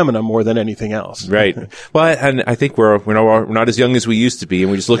stamina more than anything else. Right. Well, and I think we're not as young as we used to be, and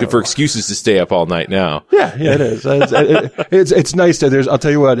we're just looking for excuses to stay up all night now. Yeah, it is. It's nice that I'll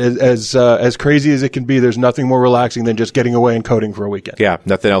tell you what, as crazy as it can be, there's nothing more relaxing than just getting away and coding for a weekend. Yeah,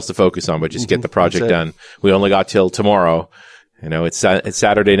 nothing else to focus on, but just get the project done. We only got till tomorrow. It's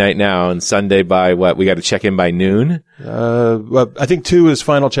Saturday night now, and Sunday by what? We got to check in by noon? Well, I think 2 is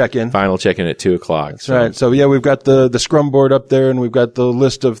final check-in. Final check-in at 2:00. That's right. So yeah, we've got the Scrum board up there, and we've got the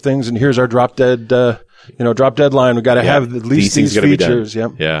list of things, and here's our drop deadline. We've got to have at least these features.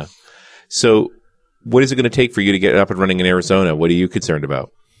 Yep. Yeah. So what is it going to take for you to get up and running in Arizona? What are you concerned about?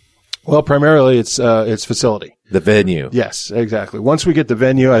 Well, primarily it's facility. The venue. Yes, exactly. Once we get the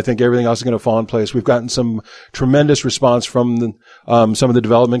venue, I think everything else is going to fall in place. We've gotten some tremendous response from some of the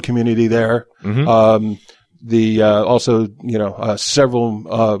development community there. Mm-hmm.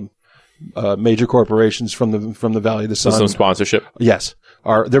 Several major corporations from the Valley of the Sun. So some sponsorship. Yes.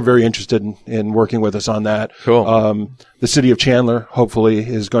 they're very interested in working with us on that. Cool. The city of Chandler, hopefully,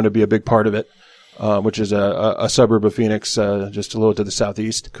 is going to be a big part of it, which is a suburb of Phoenix, just a little to the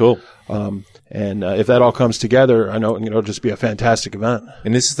southeast. Cool. And if that all comes together, I know it'll just be a fantastic event.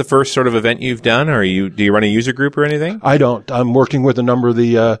 And this is the first sort of event you've done, or do you run a user group or anything? I don't. I'm working with a number of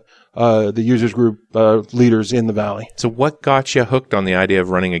the users group leaders in the Valley. So what got you hooked on the idea of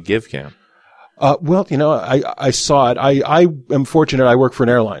running a GiveCamp? Well, I saw it. I am fortunate. I work for an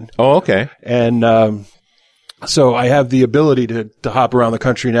airline. Oh, okay. And so I have the ability to hop around the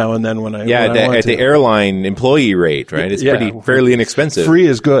country now and then when I want at to. the airline employee rate, right? It's fairly inexpensive. Free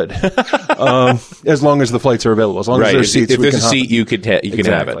is good, as long as the flights are available. As long as there's seats, if there's a seat, you can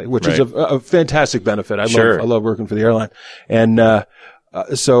have it, which is a fantastic benefit. I love working for the airline, and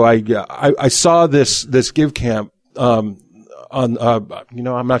so I saw this GiveCamp.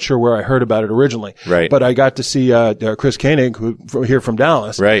 I'm not sure where I heard about it originally. Right. But I got to see, Chris Koenig, here from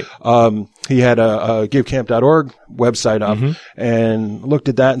Dallas. Right. He had a givecamp.org website up and looked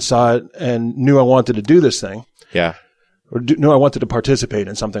at that and saw it and knew I wanted to do this thing. Yeah. Or knew I wanted to participate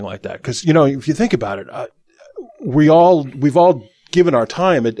in something like that. Cause, if you think about it, we've all given our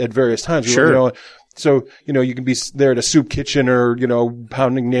time at various times. Sure. So, you can be there at a soup kitchen or,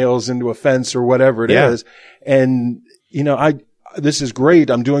 pounding nails into a fence or whatever it is. And, this is great.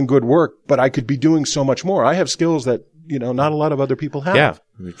 I'm doing good work, but I could be doing so much more. I have skills that, not a lot of other people have. Yeah.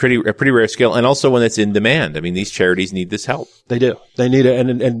 A pretty rare skill. And also when it's in demand. I mean, these charities need this help. They do. They need it.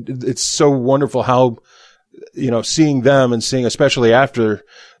 And it's so wonderful how, seeing them and seeing, especially after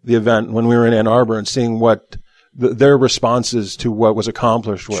the event when we were in Ann Arbor and seeing what their responses to what was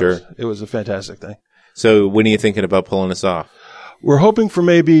accomplished was. Sure. It was a fantastic thing. So when are you thinking about pulling this off? We're hoping for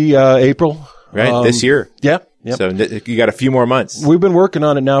maybe, April. Right. This year. Yeah. Yep. So you got a few more months. We've been working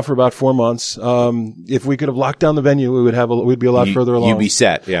on it now for about 4 months. If we could have locked down the venue, we'd be a lot further along. You'd be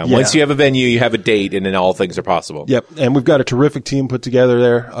set. Yeah. Once you have a venue, you have a date, and then all things are possible. Yep. And we've got a terrific team put together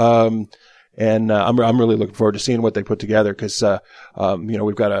there. And I'm really looking forward to seeing what they put together because,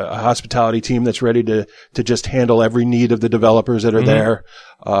 we've got a hospitality team that's ready to just handle every need of the developers that are there.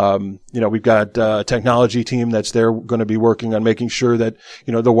 We've got a technology team that's there going to be working on making sure that,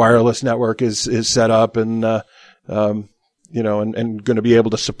 the wireless network is set up and, and going to be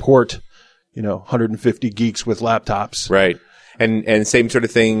able to support, 150 geeks with laptops. Right. And same sort of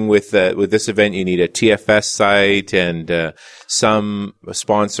thing with this event. You need a TFS site and some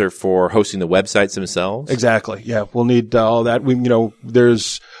sponsor for hosting the websites themselves. Exactly. Yeah, we'll need all that.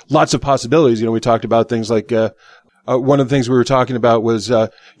 There's lots of possibilities. We talked about things like one of the things we were talking about was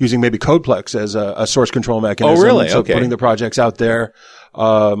using maybe Codeplex as a source control mechanism. Oh, really? So okay. Putting the projects out there.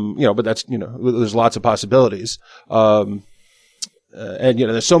 But that's there's lots of possibilities. And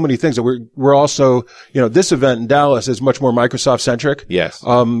there's so many things that we're also, this event in Dallas is much more Microsoft centric. Yes.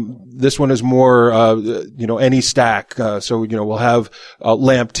 This one is more, any stack. So, we'll have,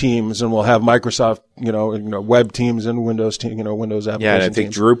 LAMP teams and we'll have Microsoft, web teams and Windows Windows applications. Yeah, and I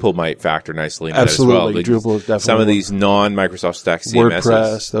think Drupal might factor nicely in Absolutely. that as well. Drupal is definitely some of these non-Microsoft stack CMSs.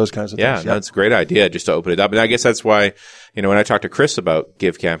 WordPress, those kinds of things. Yeah, that's a great idea just to open it up. And I guess that's why, when I talked to Chris about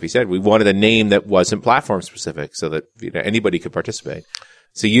GiveCamp, he said we wanted a name that wasn't platform specific so that anybody could participate.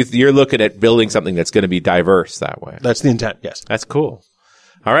 So you're looking at building something that's going to be diverse that way. That's the intent. Yes. That's cool.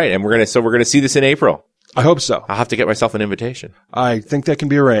 All right. And we're going to see this in April. I hope so. I'll have to get myself an invitation. I think that can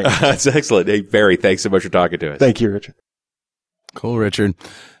be arranged. That's excellent. Hey, Barry, thanks so much for talking to us. Thank you, Richard. Cool, Richard.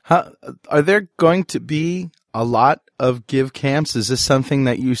 Are there going to be a lot of GiveCamps? Is this something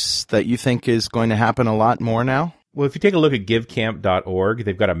that you think is going to happen a lot more now? Well, if you take a look at givecamp.org,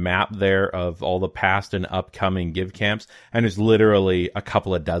 they've got a map there of all the past and upcoming GiveCamps, and there's literally a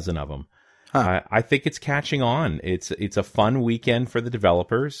couple of dozen of them. Huh. I think it's catching on. It's a fun weekend for the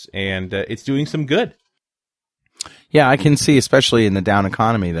developers, and it's doing some good. Yeah, I can see, especially in the down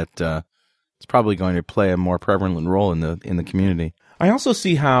economy, that it's probably going to play a more prevalent role in the community. I also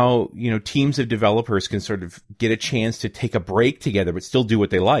see how, teams of developers can sort of get a chance to take a break together, but still do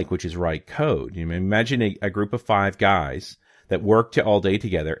what they like, which is write code. Imagine a group of 5 guys that work all day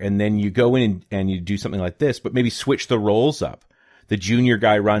together, and then you go in and you do something like this, but maybe switch the roles up. The junior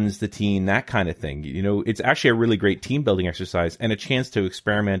guy runs the team, that kind of thing. It's actually a really great team building exercise and a chance to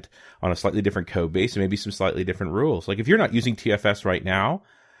experiment on a slightly different code base and maybe some slightly different rules. Like if you're not using TFS right now,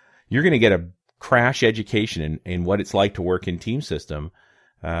 you're going to get a crash education in what it's like to work in team system,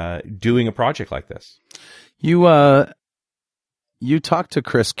 doing a project like this. You talked to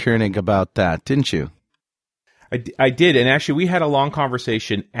Chris Koenig about that, didn't you? I did, and actually we had a long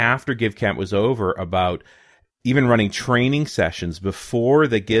conversation after GiveCamp was over about even running training sessions before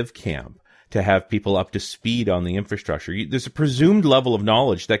the GiveCamp to have people up to speed on the infrastructure. There's a presumed level of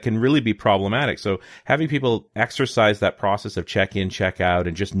knowledge that can really be problematic. So having people exercise that process of check in, check out,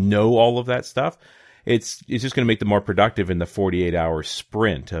 and just know all of that stuff, it's just going to make them more productive in the 48-hour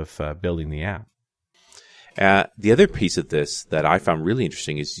sprint of building the app. The other piece of this that I found really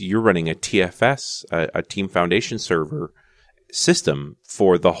interesting is you're running a TFS, a Team Foundation server system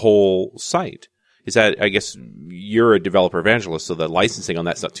for the whole site. Is that, I guess, you're a developer evangelist, so the licensing on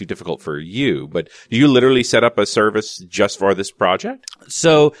that's not too difficult for you, but do you literally set up a service just for this project?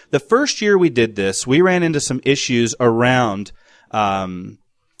 So the first year we did this, we ran into some issues around,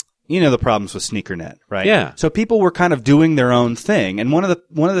 the problems with SneakerNet, right? Yeah. So people were kind of doing their own thing. And one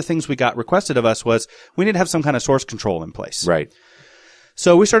of the things we got requested of us was we need to have some kind of source control in place. Right.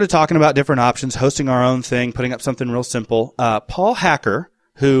 So we started talking about different options, hosting our own thing, putting up something real simple. Paul Hacker,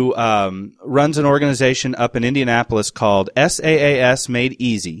 who runs an organization up in Indianapolis called SaaS Made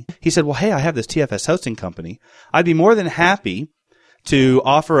Easy. He said, well, hey, I have this TFS hosting company. I'd be more than happy to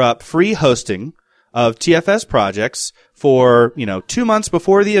offer up free hosting of TFS projects for, 2 months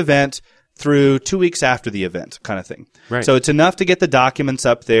before the event through 2 weeks after the event kind of thing. Right. So it's enough to get the documents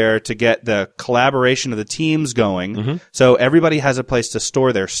up there, to get the collaboration of the teams going. So everybody has a place to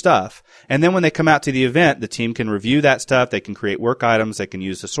store their stuff. And then when they come out to the event, the team can review that stuff. They can create work items. They can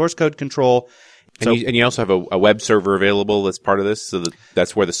use the source code control. And you also have a web server available that's part of this, so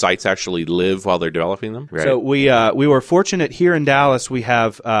that's where the sites actually live while they're developing them? Right. So we were fortunate here in Dallas. We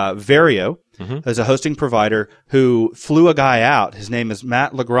have Vario as a hosting provider who flew a guy out. His name is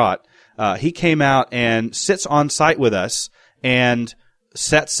Matt Legrot. He came out and sits on site with us and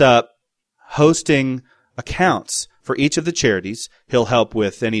sets up hosting accounts for each of the charities. He'll help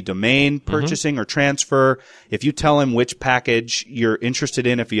with any domain purchasing or transfer. If you tell him which package you're interested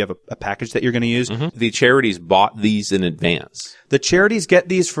in, if you have a package that you're going to use. The charities bought these in advance. The charities get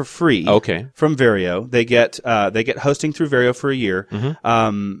these for free. Okay. From Vario. They get hosting through Vario for a year.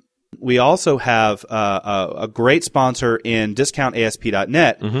 We also have a great sponsor in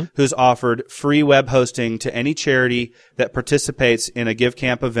discountasp.net who's offered free web hosting to any charity that participates in a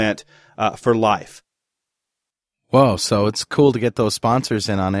GiveCamp event for life. Whoa, so it's cool to get those sponsors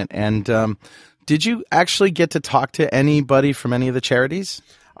in on it. And did you actually get to talk to anybody from any of the charities?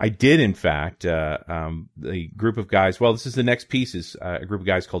 I did, in fact. The group of guys, well, this is the next piece, is a group of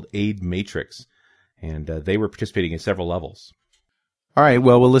guys called Aid Matrix, and they were participating in several levels. All right,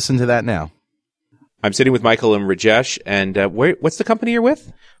 well, we'll listen to that now. I'm sitting with Michael and Rajesh, and what's the company you're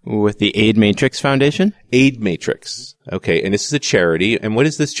with? With the Aid Matrix Foundation. Aid Matrix. Okay, and this is a charity, and what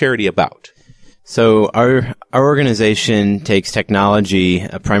is this charity about? So our organization takes technology,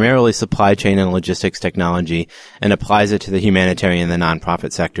 primarily supply chain and logistics technology, and applies it to the humanitarian and the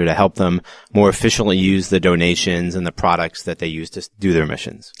nonprofit sector to help them more efficiently use the donations and the products that they use to do their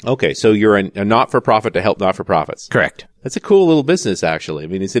missions. Okay, so you're a not-for-profit to help not-for-profits. Correct. That's a cool little business, actually. I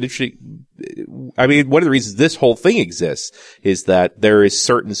mean, it's an interesting. I mean, one of the reasons this whole thing exists is that there is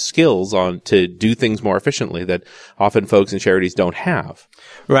certain skills to do things more efficiently that often folks in charities don't have.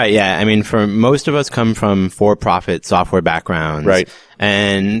 Right. Yeah. I mean, for most of us come from for-profit software backgrounds. Right.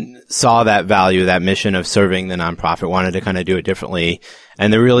 And saw that value, that mission of serving the nonprofit, wanted to kind of do it differently.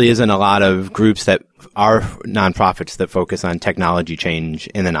 And there really isn't a lot of groups that are nonprofits that focus on technology change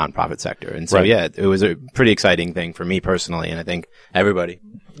in the nonprofit sector. And so, yeah, it was a pretty exciting thing for me personally, and I think everybody.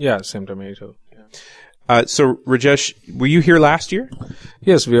 Yeah, same to me too. So, Rajesh, were you here last year?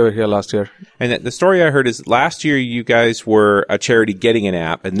 Yes, we were here last year. And the story I heard is last year you guys were a charity getting an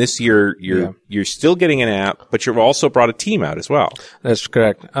app, and this year you're still getting an app, but you've also brought a team out as well. That's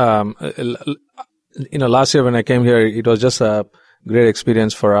correct. Last year when I came here, it was just a great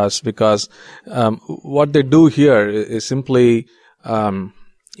experience for us because what they do here is simply,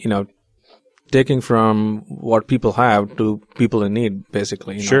 taking from what people have to people in need,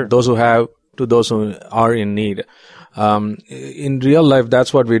 basically. Sure. Those who have to those who are in need. In real life,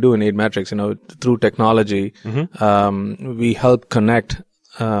 that's what we do in Aid Matrix. Through technology, we help connect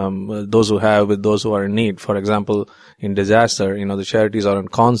those who have with those who are in need. For example, in disaster, the charities are in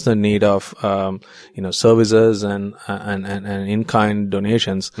constant need of services and in-kind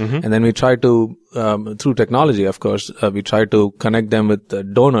donations. And then we try to through technology, of course, we try to connect them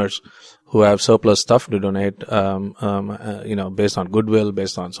with donors who have surplus stuff to donate, based on goodwill,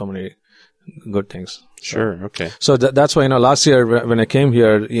 based on so many good things. Sure. Okay. So that's why, last year when I came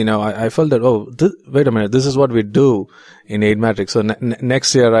here, I felt that, wait a minute, this is what we do in Aid Matrix. So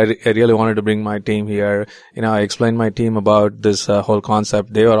next year, I really wanted to bring my team here. I explained my team about this whole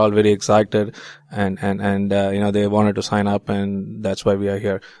concept. They were all very excited and they wanted to sign up, and that's why we are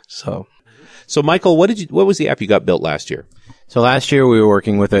here. So Michael, what was the app you got built last year? So last year we were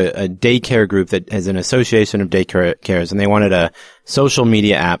working with a daycare group that has an association of daycares, and they wanted a social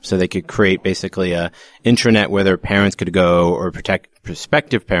media app so they could create basically a intranet where their parents could go or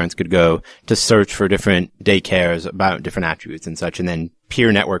prospective parents could go to search for different daycares about different attributes and such, and then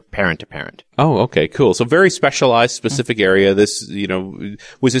peer network parent to parent. Oh, okay, cool. So very specialized, specific area. This,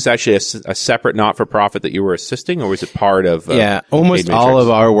 was this actually a separate not-for-profit that you were assisting, or was it part of? Yeah, almost all of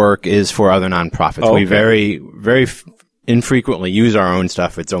our work is for other nonprofits. Oh, okay. We very infrequently use our own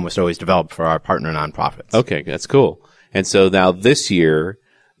stuff. It's almost always developed for our partner nonprofits. Okay, that's cool. And so now this year,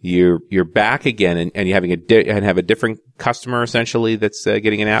 you're back again, and you're having have a different customer essentially that's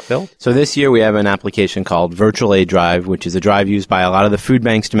getting an app built. So this year we have an application called Virtual Aid Drive, which is a drive used by a lot of the food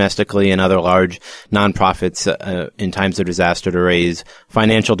banks domestically and other large nonprofits in times of disaster to raise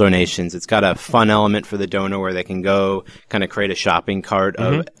financial donations. It's got a fun element for the donor where they can go kind of create a shopping cart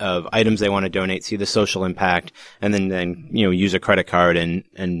of items they want to donate, see the social impact, and then use a credit card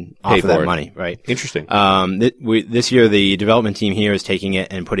and offer that money. Right. Interesting. This year the development team here is taking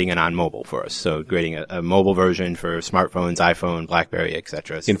it and putting it on mobile for us. So creating a mobile version for smartphones, iPhone, BlackBerry,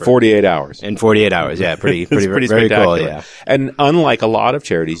 etc. In 48 hours. In 48 hours, yeah, pretty very spectacular. cool, yeah. And unlike a lot of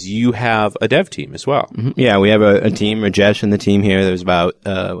charities, you have a dev team as well. Mm-hmm. Yeah, we have a team. Rajesh and the team here. There's about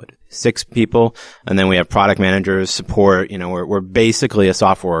 6 people, and then we have product managers, support. We're basically a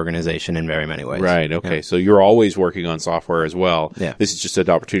software organization in very many ways. Right. Okay. Yeah. So you're always working on software as well. Yeah. This is just an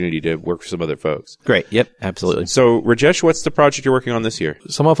opportunity to work with some other folks. Great. Yep. Absolutely. So Rajesh, what's the project you're working on this year?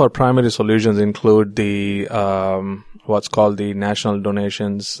 Some of our primary solutions include the what's called the National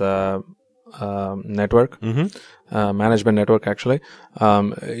Donations Network, management network. Actually,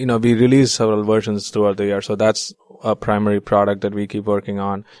 we release several versions throughout the year, so that's a primary product that we keep working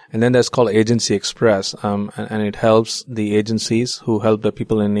on. And then there's called Agency Express, and it helps the agencies who help the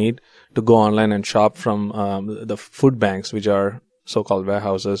people in need to go online and shop from the food banks, which are so-called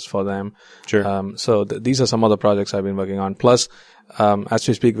warehouses for them. Sure. So these are some of the projects I've been working on. Plus, as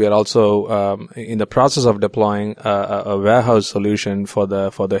we speak, we are also in the process of deploying a warehouse solution for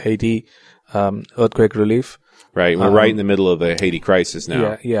the Haiti earthquake relief. Right. We're right in the middle of the Haiti crisis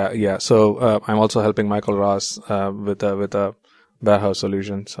now. Yeah. So I'm also helping Michael Ross with a warehouse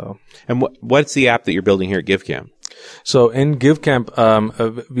solution. So. And what's the app that you're building here at GiveCamp? So in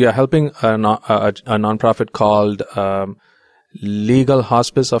GiveCamp, we are helping a nonprofit called Legal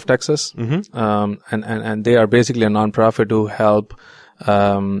Hospice of Texas, and they are basically a nonprofit who help,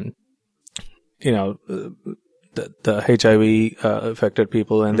 the HIV affected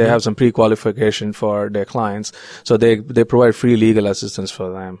people, and they have some pre-qualification for their clients, so they provide free legal assistance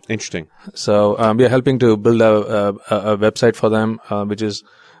for them. Interesting. So we are helping to build a website for them, which is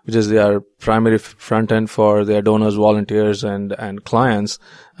their primary front end for their donors, volunteers, and clients.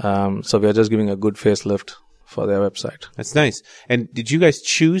 So we are just giving a good facelift for their website. That's nice. And did you guys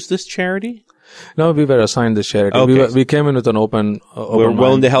choose this charity? No, we were assigned this charity. Okay. We came in with an open We're mind.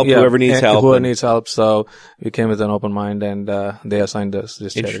 willing to help whoever needs help. Whoever needs help. So we came with an open mind, and they assigned us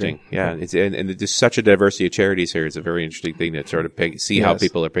this charity. Interesting. Yeah. And there's such a diversity of charities here. It's a very interesting thing to sort of see how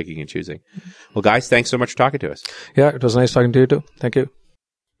people are picking and choosing. Well, guys, thanks so much for talking to us. Yeah, it was nice talking to you too. Thank you.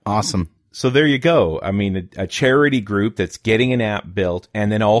 Awesome. So there you go. I mean, a charity group that's getting an app built and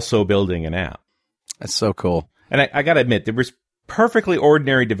then also building an app. That's so cool. And I got to admit, there was perfectly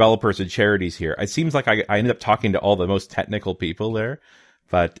ordinary developers and charities here. It seems like I ended up talking to all the most technical people there,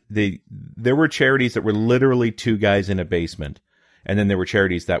 but there were charities that were literally 2 guys in a basement, and then there were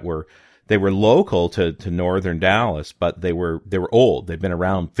charities that were local to northern Dallas, but they were old. They've been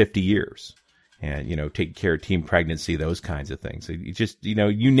around 50 years, and taking care of teen pregnancy, those kinds of things. You just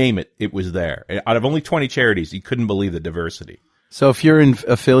you name it, it was there. Out of only 20 charities, you couldn't believe the diversity. So if you're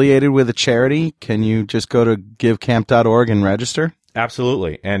affiliated with a charity, can you just go to givecamp.org and register?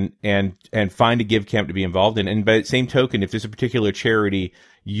 Absolutely. And find a GiveCamp to be involved in. And by the same token, if there's a particular charity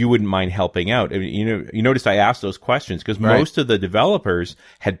you wouldn't mind helping out. I mean, you noticed I asked those questions because most of the developers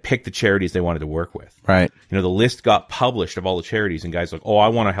had picked the charities they wanted to work with. Right. The list got published of all the charities, and guys like, oh, I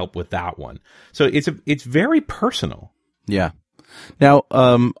want to help with that one. So it's very personal. Yeah. Now,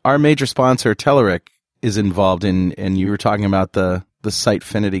 our major sponsor, Telerik, is involved in, and you were talking about the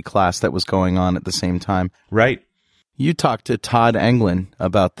Sitefinity class that was going on at the same time. Right. You talked to Todd Englund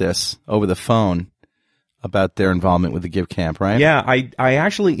about this over the phone, about their involvement with the GiveCamp, right? Yeah, I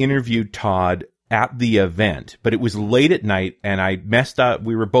actually interviewed Todd at the event, but it was late at night and I messed up.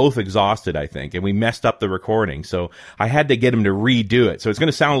 We were both exhausted, I think, and we messed up the recording. So I had to get him to redo it. So it's going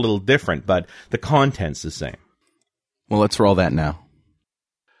to sound a little different, but the content's the same. Well, let's roll that now.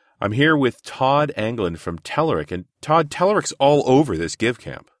 I'm here with Todd Englund from Telerik. And Todd, Telerik's all over this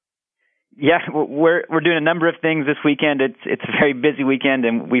GiveCamp. Yeah, we're doing a number of things this weekend. It's a very busy weekend,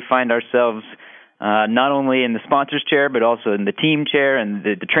 and we find ourselves not only in the sponsors chair, but also in the team chair and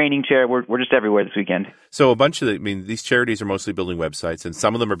the training chair. We're just everywhere this weekend. So a bunch of these charities are mostly building websites, and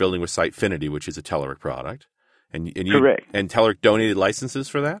some of them are building with Sitefinity, which is a Telerik product. And you, correct. And Telerik donated licenses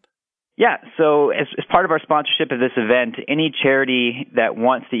for that? Yeah, so as part of our sponsorship of this event, any charity that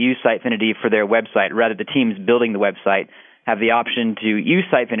wants to use Sitefinity for their website, rather the teams building the website, have the option to use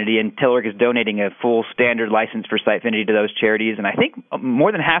Sitefinity, and Telerik is donating a full standard license for Sitefinity to those charities. And I think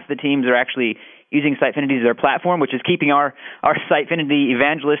more than half the teams are actually using Sitefinity as their platform, which is keeping our Sitefinity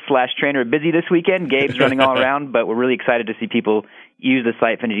evangelist/trainer busy this weekend. Gabe's running all around, but we're really excited to see people use the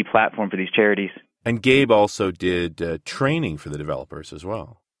Sitefinity platform for these charities. And Gabe also did training for the developers as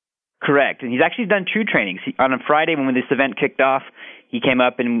well. Correct. And he's actually done 2 trainings. On a Friday when this event kicked off, he came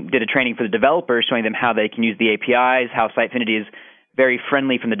up and did a training for the developers, showing them how they can use the APIs, how Sitefinity is very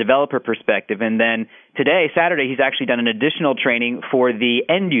friendly from the developer perspective. And then today, Saturday, he's actually done an additional training for the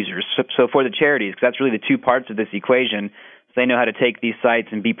end users, so for the charities, because that's really the 2 parts of this equation. So they know how to take these sites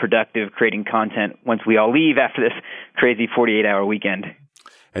and be productive creating content once we all leave after this crazy 48-hour weekend.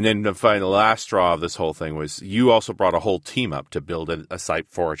 And then the last straw of this whole thing was you also brought a whole team up to build a site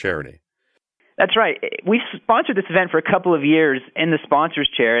for a charity. That's right. We've sponsored this event for a couple of years in the sponsors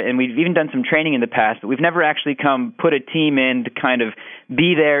chair, and we've even done some training in the past, but we've never actually put a team in to kind of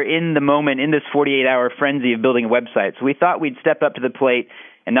be there in the moment in this 48-hour frenzy of building a website. So we thought we'd step up to the plate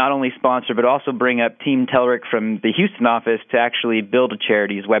and not only sponsor, but also bring up Team Telerik from the Houston office to actually build a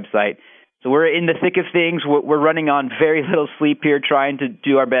charity's website. So we're in the thick of things. We're running on very little sleep here, trying to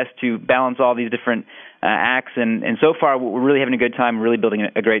do our best to balance all these different acts. And so far, we're really having a good time, really building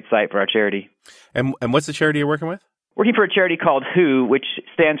a great site for our charity. And what's the charity you're working with? Working for a charity called WHO, which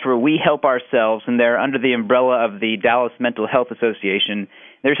stands for We Help Ourselves, and they're under the umbrella of the Dallas Mental Health Association.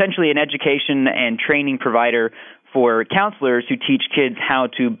 They're essentially an education and training provider for counselors who teach kids how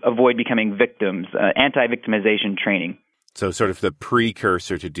to avoid becoming victims, anti-victimization training. So sort of the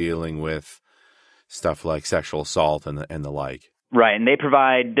precursor to dealing with stuff like sexual assault and the like. Right, and they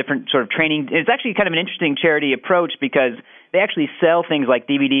provide different sort of training. It's actually kind of an interesting charity approach because they actually sell things like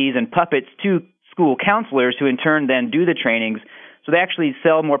DVDs and puppets to school counselors who in turn then do the trainings. So they actually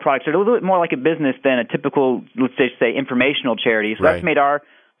sell more products. They're a little bit more like a business than a typical, let's just say, informational charity. So that's made our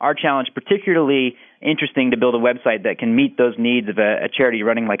challenge particularly interesting to build a website that can meet those needs of a charity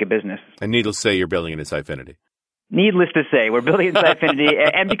running like a business. And needless to say, you're building it in Sitefinity. Needless to say, we're building in Sitefinity,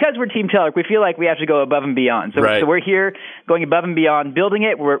 and because we're Team Telerik, we feel like we have to go above and beyond. So we're here going above and beyond building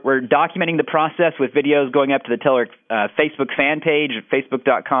it. We're documenting the process with videos going up to the Telerik Facebook fan page at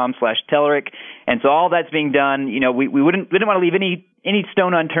facebook.com/Telerik. And so all that's being done, we didn't want to leave any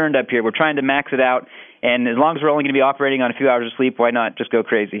stone unturned up here. We're trying to max it out, and as long as we're only going to be operating on a few hours of sleep, why not just go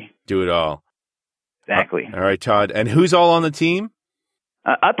crazy? Do it all. Exactly. All right, Todd. And who's all on the team?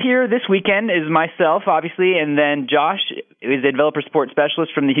 Up here this weekend is myself, obviously, and then Josh is a developer support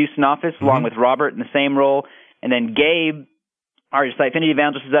specialist from the Houston office, along with Robert in the same role. And then Gabe, our Sitefinity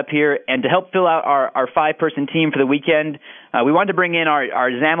evangelist, is up here. And to help fill out our 5-person team for the weekend, we wanted to bring in our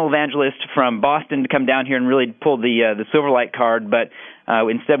XAML evangelist from Boston to come down here and really pull the Silverlight card. But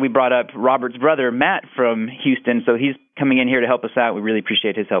instead we brought up Robert's brother, Matt, from Houston. So he's coming in here to help us out. We really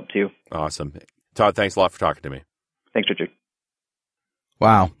appreciate his help, too. Awesome. Todd, thanks a lot for talking to me. Thanks, Richard.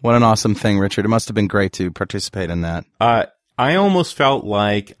 Wow, what an awesome thing, Richard. It must have been great to participate in that. I almost felt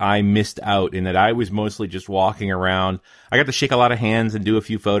like I missed out in that I was mostly just walking around. I got to shake a lot of hands and do a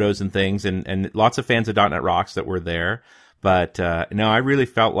few photos and things, and lots of fans of .NET Rocks that were there. But no, I really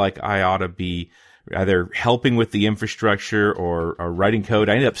felt like I ought to be either helping with the infrastructure or writing code.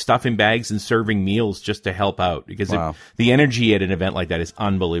 I ended up stuffing bags and serving meals just to help out because the energy at an event like that is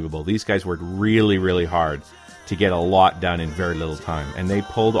unbelievable. These guys worked really, really hard to get a lot done in very little time. And they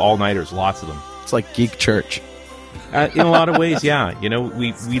pulled all-nighters, lots of them. It's like geek church. In a lot of ways, yeah.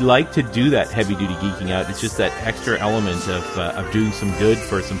 We like to do that heavy-duty geeking out. It's just that extra element of doing some good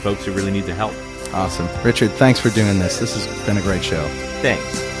for some folks who really need the help. Awesome. Richard, thanks for doing this. This has been a great show.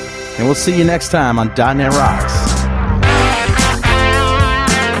 Thanks. And we'll see you next time on .NET Rocks.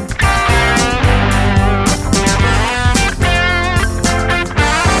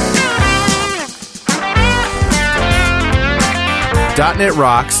 .NET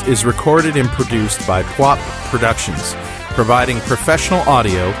Rocks is recorded and produced by PWOP Productions, providing professional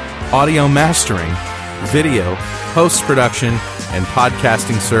audio mastering, video, post-production, and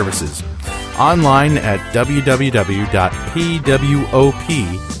podcasting services. Online at www.pwop.com.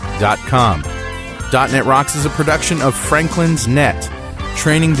 .NET Rocks is a production of Franklin's Net,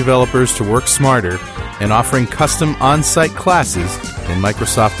 training developers to work smarter and offering custom on-site classes in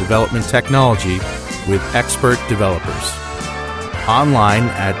Microsoft development technology with expert developers. Online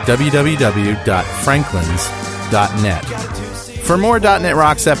at www.franklins.net. For more .NET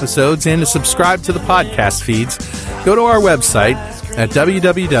Rocks episodes and to subscribe to the podcast feeds, go to our website at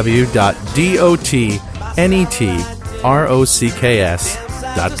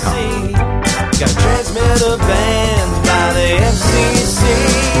www.dotnetrocks.com. Got transmitter banned by the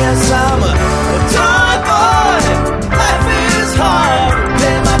FCC.